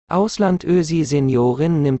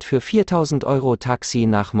Ausland-Ösi-Seniorin nimmt für 4.000 € Taxi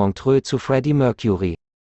nach Montreux zu Freddie Mercury.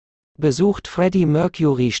 Besucht Freddie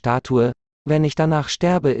Mercury-Statue: Wenn ich danach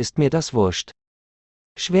sterbe, ist mir das wurscht.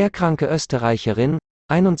 Schwerkranke Österreicherin,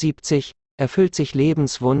 71, erfüllt sich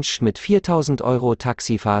Lebenswunsch mit 4.000 €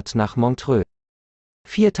 Taxifahrt nach Montreux.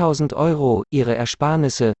 4.000 €, ihre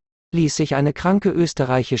Ersparnisse, ließ sich eine kranke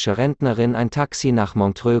österreichische Rentnerin ein Taxi nach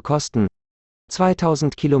Montreux kosten.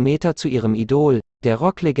 2.000 Kilometer zu ihrem Idol, der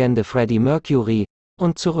Rocklegende Freddie Mercury,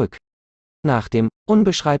 und zurück. Nach dem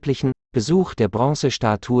unbeschreiblichen Besuch der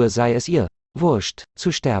Bronzestatue sei es ihr wurscht,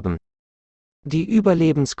 zu sterben. Die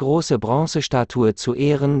überlebensgroße Bronzestatue zu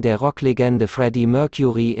Ehren der Rocklegende Freddie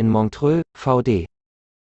Mercury in Montreux, VD.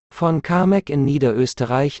 Von Carmec in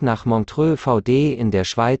Niederösterreich nach Montreux VD in der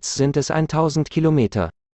Schweiz sind es 1.000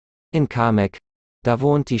 Kilometer. In Carmec, da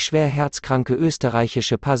wohnt die schwer herzkranke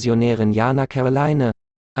österreichische Passionärin Jana Caroline,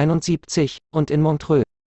 71, und in Montreux,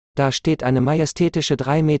 da steht eine majestätische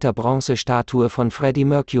 3 Meter Bronzestatue von Freddie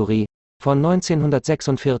Mercury, von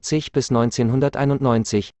 1946 bis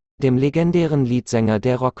 1991, dem legendären Leadsänger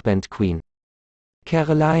der Rockband Queen.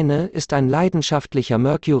 Caroline ist ein leidenschaftlicher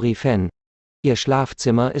Mercury-Fan. Ihr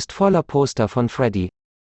Schlafzimmer ist voller Poster von Freddie.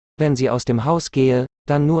 Wenn sie aus dem Haus gehe,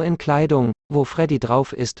 dann nur in Kleidung, wo Freddie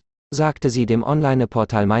drauf ist, sagte sie dem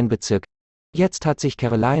Online-Portal Mein Bezirk. Jetzt hat sich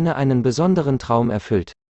Caroline einen besonderen Traum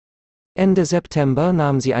erfüllt. Ende September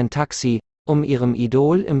nahm sie ein Taxi, um ihrem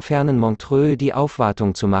Idol im fernen Montreux die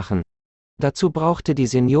Aufwartung zu machen. Dazu brauchte die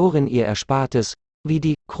Seniorin ihr Erspartes, wie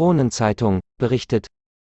die Kronenzeitung berichtet.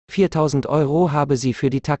 4.000 € habe sie für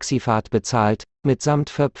die Taxifahrt bezahlt, mitsamt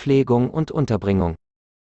Verpflegung und Unterbringung.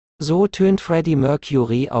 So tönt Freddie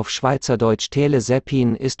Mercury auf Schweizerdeutsch. Tele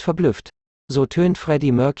Seppin ist verblüfft. So tönt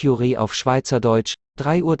Freddie Mercury auf Schweizerdeutsch,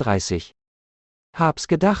 3:30 Uhr. Hab's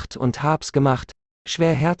gedacht und hab's gemacht.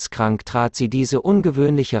 Schwer herzkrank trat sie diese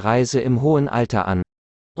ungewöhnliche Reise im hohen Alter an.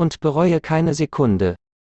 Und bereue keine Sekunde.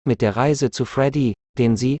 Mit der Reise zu Freddie,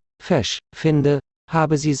 den sie fesch finde,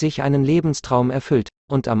 habe sie sich einen Lebenstraum erfüllt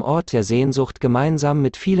und am Ort der Sehnsucht gemeinsam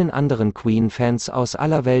mit vielen anderen Queen-Fans aus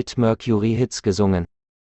aller Welt Mercury-Hits gesungen.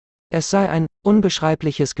 Es sei ein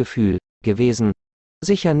unbeschreibliches Gefühl gewesen.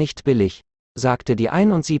 Sicher nicht billig, sagte die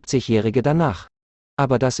 71-Jährige danach.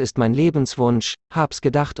 Aber das ist mein Lebenswunsch, hab's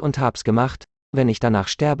gedacht und hab's gemacht. Wenn ich danach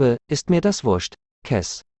sterbe, ist mir das wurscht.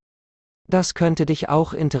 Kess. Das könnte dich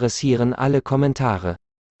auch interessieren. Alle Kommentare.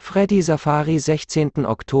 Freddie Safari 16.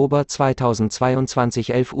 Oktober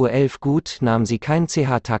 2022 11:11 Uhr. Gut, nahm sie kein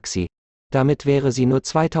CH-Taxi. Damit wäre sie nur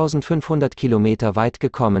 2.500 Kilometer weit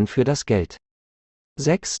gekommen für das Geld.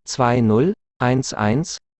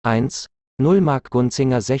 6201110 Marc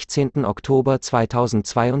Gunzinger 16. Oktober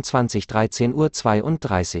 2022 13:32 Uhr.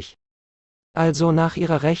 Also nach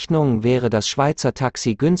ihrer Rechnung wäre das Schweizer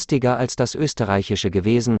Taxi günstiger als das österreichische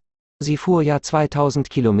gewesen. Sie fuhr ja 2.000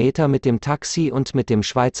 Kilometer mit dem Taxi und mit dem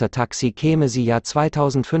Schweizer Taxi käme sie ja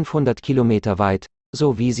 2.500 Kilometer weit,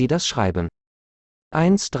 so wie sie das schreiben.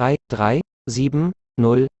 13370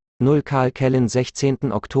 Karl Kellen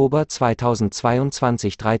 16. Oktober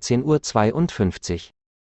 2022 13:52 Uhr.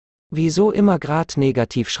 Wieso immer grad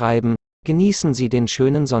negativ schreiben? Genießen Sie den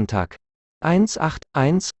schönen Sonntag.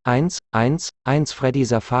 1811111 Freddie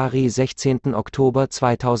Safari 16. Oktober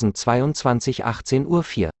 2022 18:04 Uhr.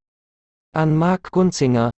 An Marc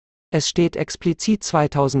Gunzinger, es steht explizit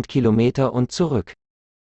 2.000 Kilometer und zurück.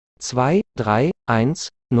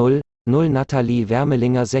 23100 Nathalie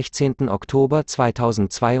Wermelinger 16. Oktober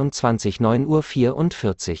 2022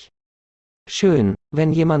 9:44 Uhr. Schön,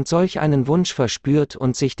 wenn jemand solch einen Wunsch verspürt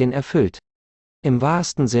und sich den erfüllt. Im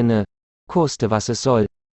wahrsten Sinne, koste was es soll.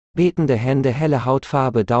 Betende Hände, helle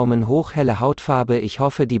Hautfarbe, Daumen hoch, helle Hautfarbe. Ich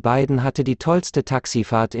hoffe, die beiden hatte die tollste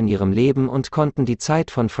Taxifahrt in ihrem Leben und konnten die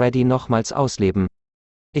Zeit von Freddie nochmals ausleben.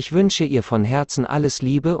 Ich wünsche ihr von Herzen alles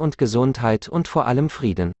Liebe und Gesundheit und vor allem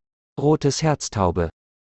Frieden. Rotes Herztaube.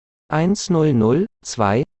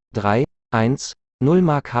 1002310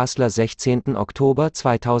 Mark Hasler 16. Oktober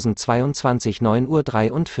 2022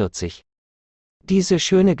 9:43 Uhr. Diese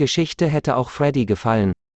schöne Geschichte hätte auch Freddie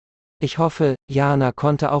gefallen. Ich hoffe, Jana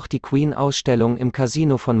konnte auch die Queen-Ausstellung im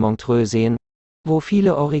Casino von Montreux sehen, wo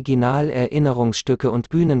viele Original-Erinnerungsstücke und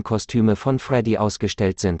Bühnenkostüme von Freddie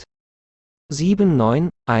ausgestellt sind.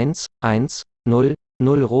 79110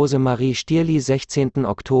 Rosemarie Stierli 16.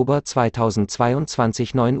 Oktober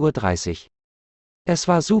 2022 9:30 Uhr. Es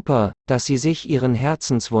war super, dass sie sich ihren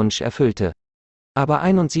Herzenswunsch erfüllte. Aber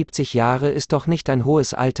 71 Jahre ist doch nicht ein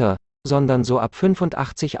hohes Alter, sondern so ab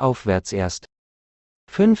 85 aufwärts erst.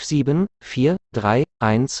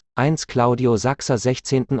 5743111 Claudio Sachser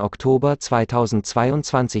 16. Oktober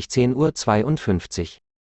 2022 10:52 Uhr.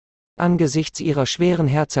 Angesichts ihrer schweren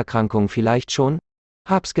Herzerkrankung vielleicht schon?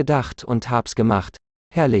 Hab's gedacht und hab's gemacht.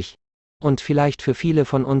 Herrlich. Und vielleicht für viele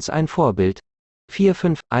von uns ein Vorbild.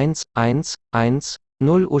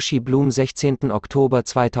 4511110 Uschi Blum 16. Oktober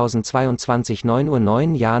 2022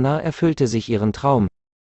 9:09 Jana erfüllte sich ihren Traum.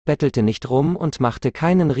 Bettelte nicht rum und machte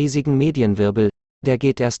keinen riesigen Medienwirbel, der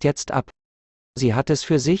geht erst jetzt ab. Sie hat es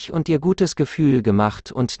für sich und ihr gutes Gefühl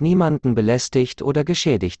gemacht und niemanden belästigt oder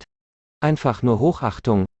geschädigt. Einfach nur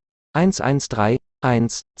Hochachtung.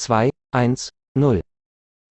 11312110